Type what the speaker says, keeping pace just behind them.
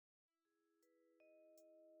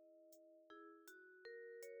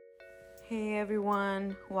Hey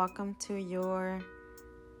everyone, welcome to your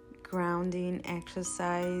grounding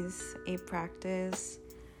exercise, a practice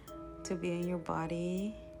to be in your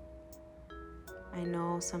body. I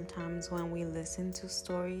know sometimes when we listen to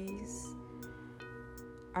stories,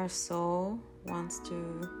 our soul wants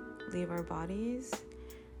to leave our bodies,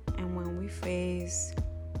 and when we face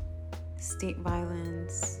state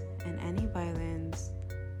violence and any violence,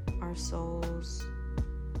 our souls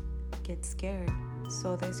get scared.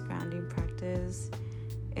 So this grounding practice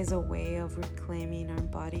is a way of reclaiming our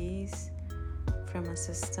bodies from a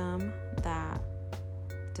system that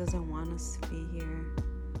doesn't want us to be here.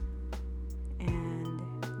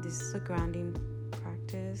 And this is a grounding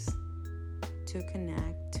practice to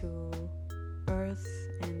connect to earth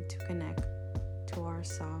and to connect to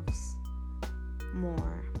ourselves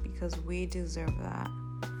more, because we deserve that.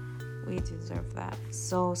 We deserve that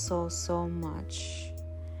so much.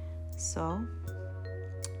 So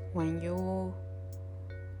when you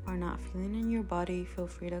are not feeling in your body, feel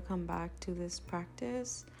free to come back to this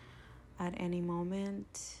practice at any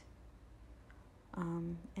moment.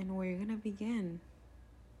 And we're going to begin.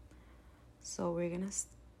 So we're going to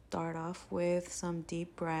start off with some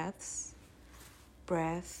deep breaths.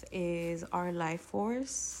 Breath is our life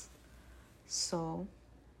force. So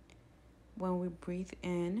when we breathe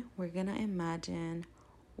in, we're going to imagine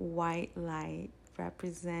white light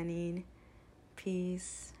representing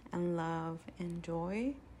peace and love and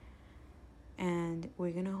joy. And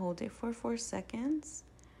we're going to hold it for 4 seconds.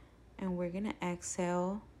 And we're going to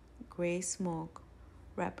exhale gray smoke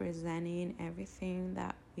representing everything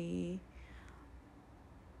that we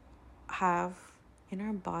have in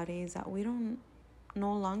our bodies that we don't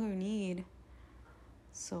no longer need.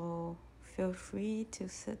 So feel free to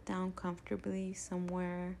sit down comfortably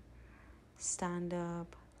somewhere, stand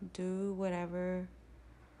up, do whatever,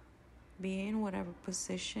 be in whatever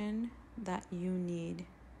position that you need.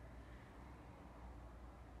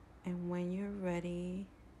 And when you're ready,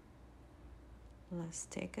 let's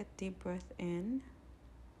take a deep breath in.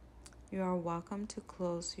 You are welcome to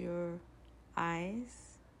close your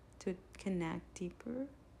eyes to connect deeper.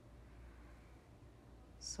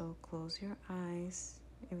 So close your eyes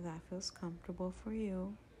if that feels comfortable for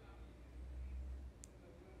you.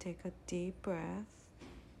 Take a deep breath,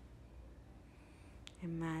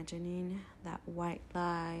 imagining that white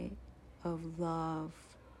light of love,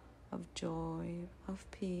 of joy, of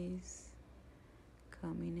peace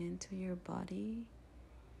coming into your body,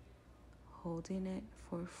 holding it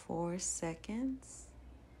for 4 seconds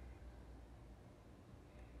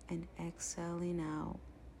and exhaling out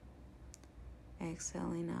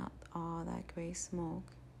all that gray smoke,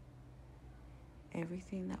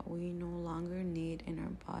 everything that we no longer need in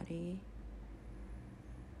our body.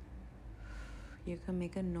 You can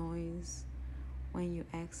make a noise when you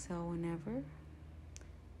exhale whenever.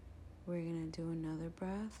 We're going to do another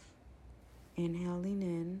breath. Inhaling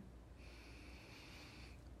in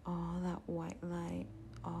all that white light,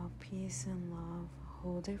 all peace and love.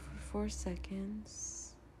 Hold it for 4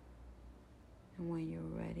 seconds. And when you're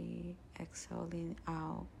ready, exhaling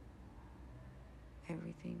out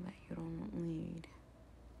everything that you don't need.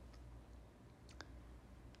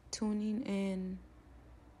 Tuning in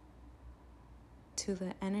to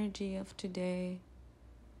the energy of today.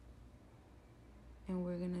 And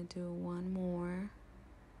we're going to do one more.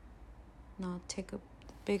 Now take the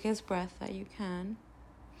biggest breath that you can.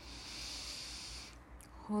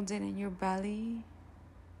 Hold it in your belly.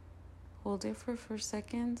 Hold it for 4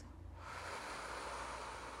 seconds.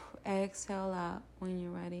 Exhale out when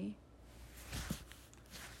you're ready.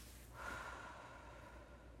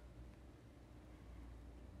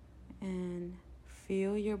 And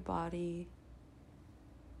feel your body.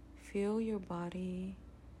 Feel your body.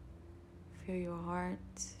 Feel your heart.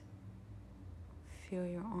 Feel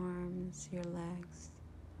your arms, your legs.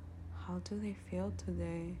 How do they feel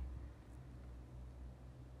today?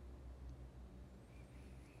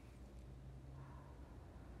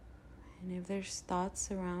 And if there's thoughts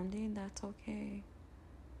surrounding, that's okay.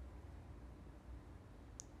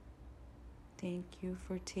 Thank you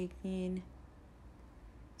for taking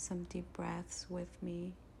some deep breaths with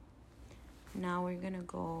me. Now we're going to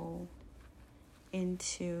go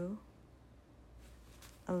into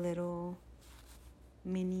a little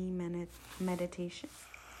mini meditation.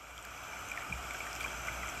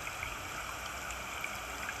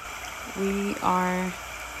 We are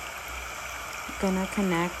gonna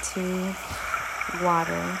connect to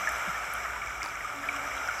water.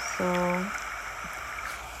 So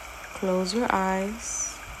close your eyes.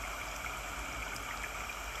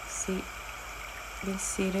 Be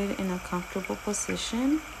seated in a comfortable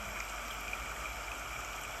position.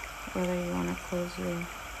 whether you want to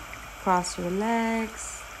cross your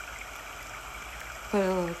legs, put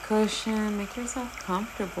a little cushion, make yourself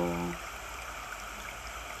comfortable.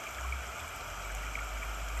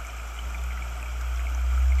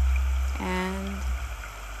 And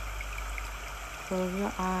close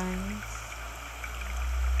your eyes.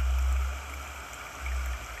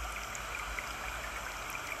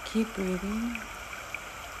 Keep breathing.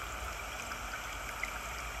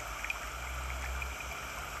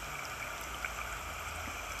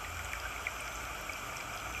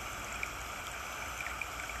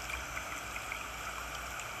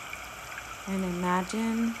 And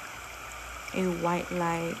imagine a white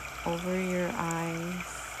light over your eyes.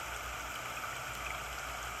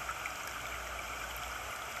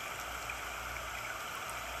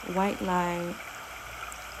 White light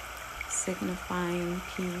signifying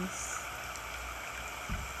peace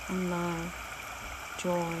and love,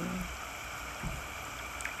 joy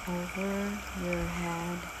over your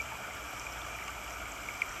head.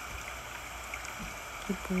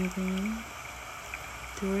 Keep breathing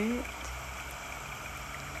through it.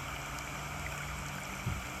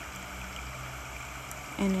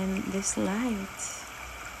 And in this light,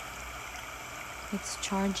 it's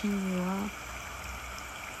charging you up.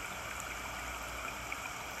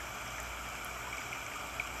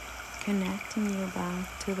 Connecting you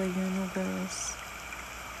back to the universe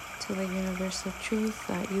of truth,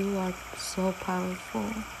 that you are so powerful,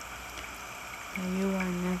 that you are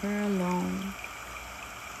never alone.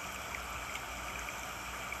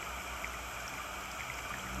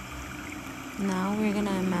 Now we're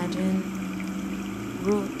gonna imagine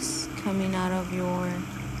roots coming out of your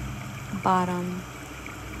bottom.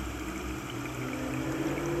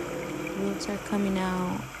 Roots are coming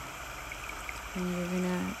out, and you're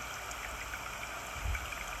gonna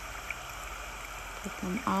put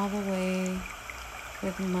them all the way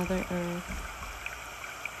with Mother Earth,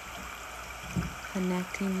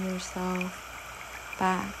 connecting yourself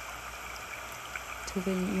back to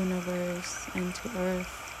the universe and to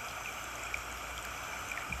Earth.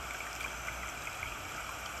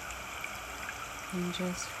 And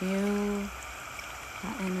just feel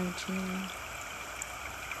that energy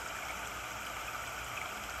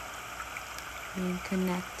being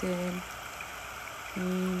connected,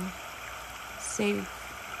 being safe,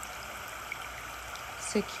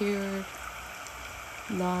 secured,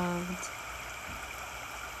 loved.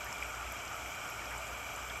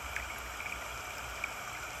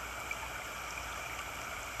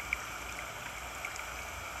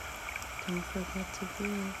 Don't forget to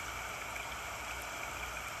breathe.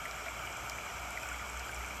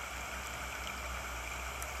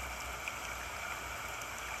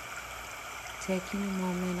 Taking a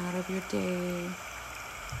moment out of your day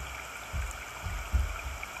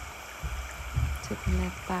to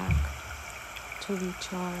connect back, to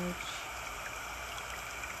recharge.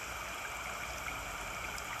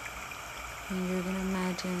 And you're going to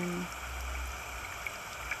imagine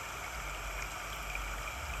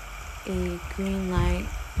a green light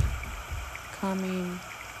coming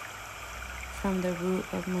from the root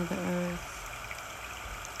of Mother Earth,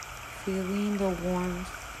 feeling the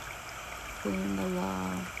warmth, feeling the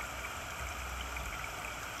love,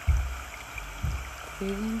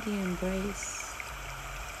 feeling the embrace,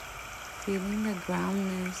 feeling the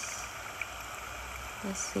groundness,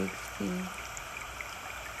 the safety.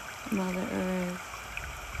 Mother Earth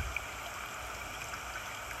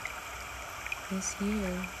is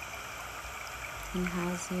here and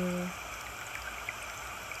has you,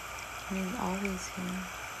 and is always here.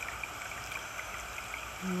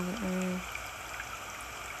 Mother Earth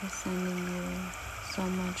is sending you so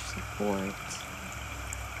much support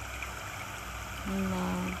and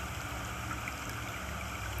love.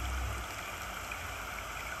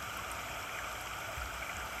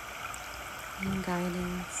 And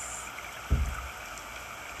guidance.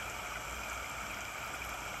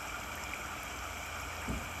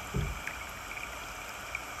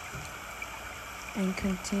 And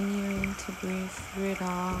continuing to breathe through it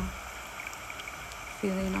all,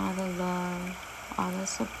 feeling all the love, all the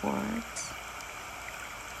support,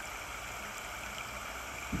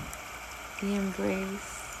 the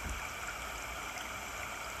embrace.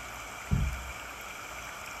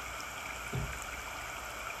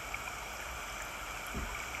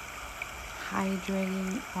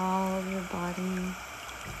 Hydrating all of your body,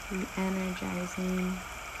 re-energizing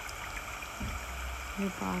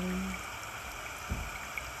your body,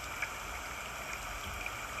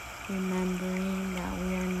 remembering that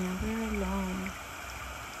we are never alone.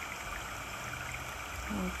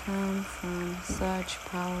 We come from such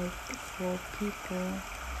powerful people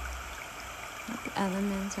That the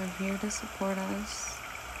elements are here to support us.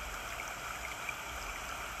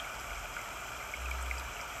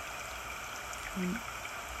 And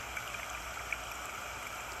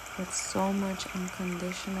with so much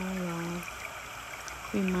unconditional love,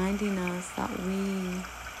 reminding us that we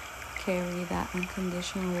carry that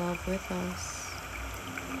unconditional love with us.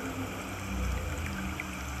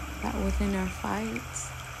 That within our fights,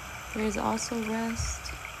 there is also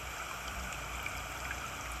rest.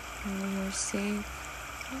 And we are safe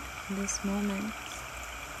in this moment.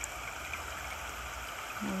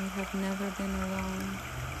 That we have never been alone.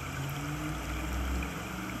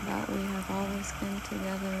 That we have always been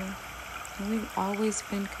together. And we've always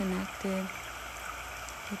been connected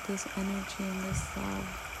with this energy and this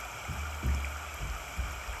love.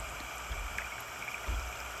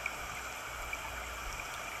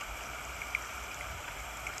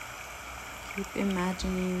 Keep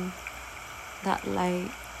imagining that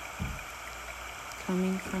light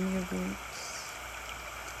coming from your roots,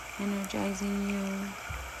 energizing you,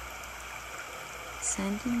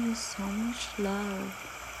 sending you so much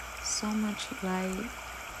love, so much light,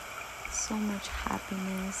 so much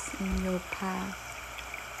happiness in your path,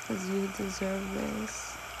 because you deserve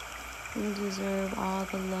this. You deserve all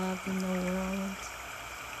the love in the world.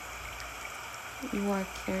 You are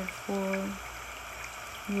cared for.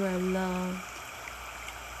 You are loved.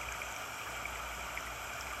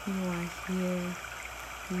 You are here.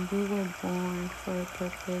 And you were born for a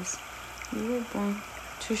purpose. You were born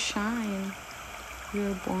to shine. You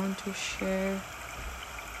were born to share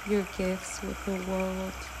your gifts with the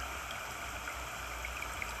world.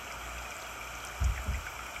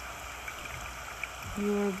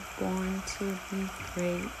 You were born to be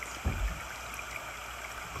great.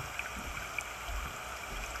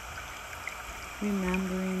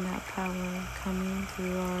 Remembering that power coming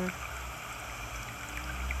through our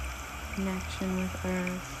connection with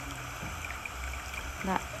Earth,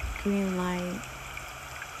 that green light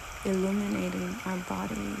illuminating our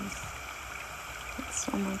bodies with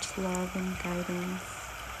so much love and guidance.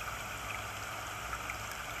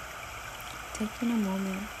 Taking a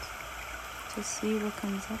moment to see what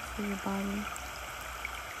comes up for your body,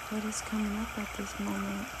 what is coming up at this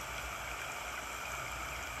moment.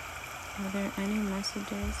 Are there any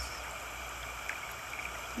messages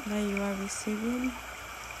that you are receiving?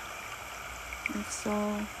 If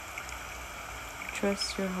so,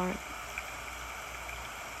 trust your heart.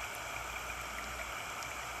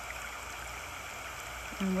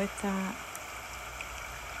 And with that,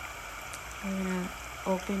 we're going to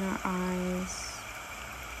open our eyes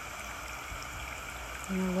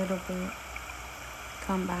and a little bit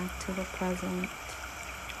come back to the present.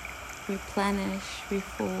 Replenish,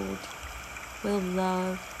 refold with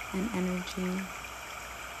love and energy.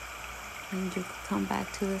 And you can come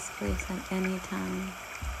back to this place at any time.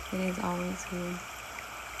 It is always here.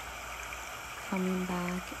 Coming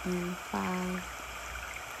back in 5,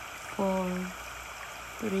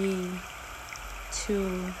 4, 3,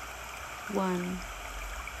 2, 1.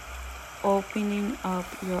 Opening up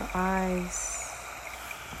your eyes.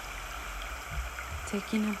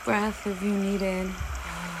 Taking a breath if you need it.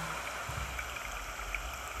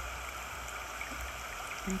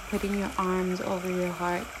 And putting your arms over your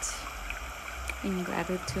heart in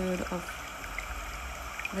gratitude of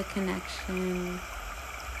the connection,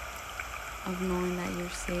 of knowing that you're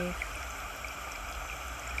safe,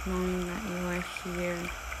 knowing that you are here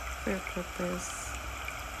for a purpose,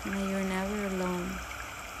 and that you're never alone.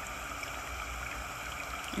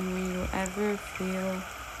 And when you ever feel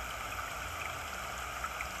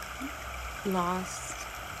lost,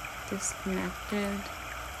 disconnected,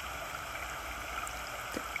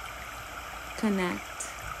 connect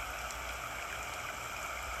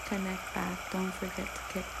back. Don't forget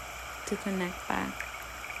to connect back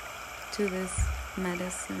to this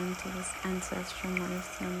medicine, to this ancestral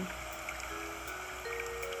medicine.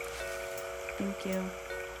 Thank you.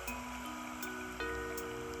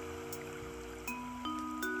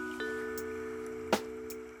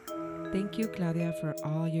 Thank you, Claudia, for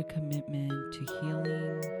all your commitment to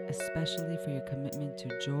healing, especially for your commitment to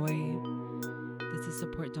joy. This is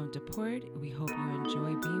Support Don't Deport. We hope you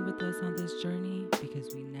enjoy being with us on this journey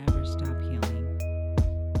because we never stop healing.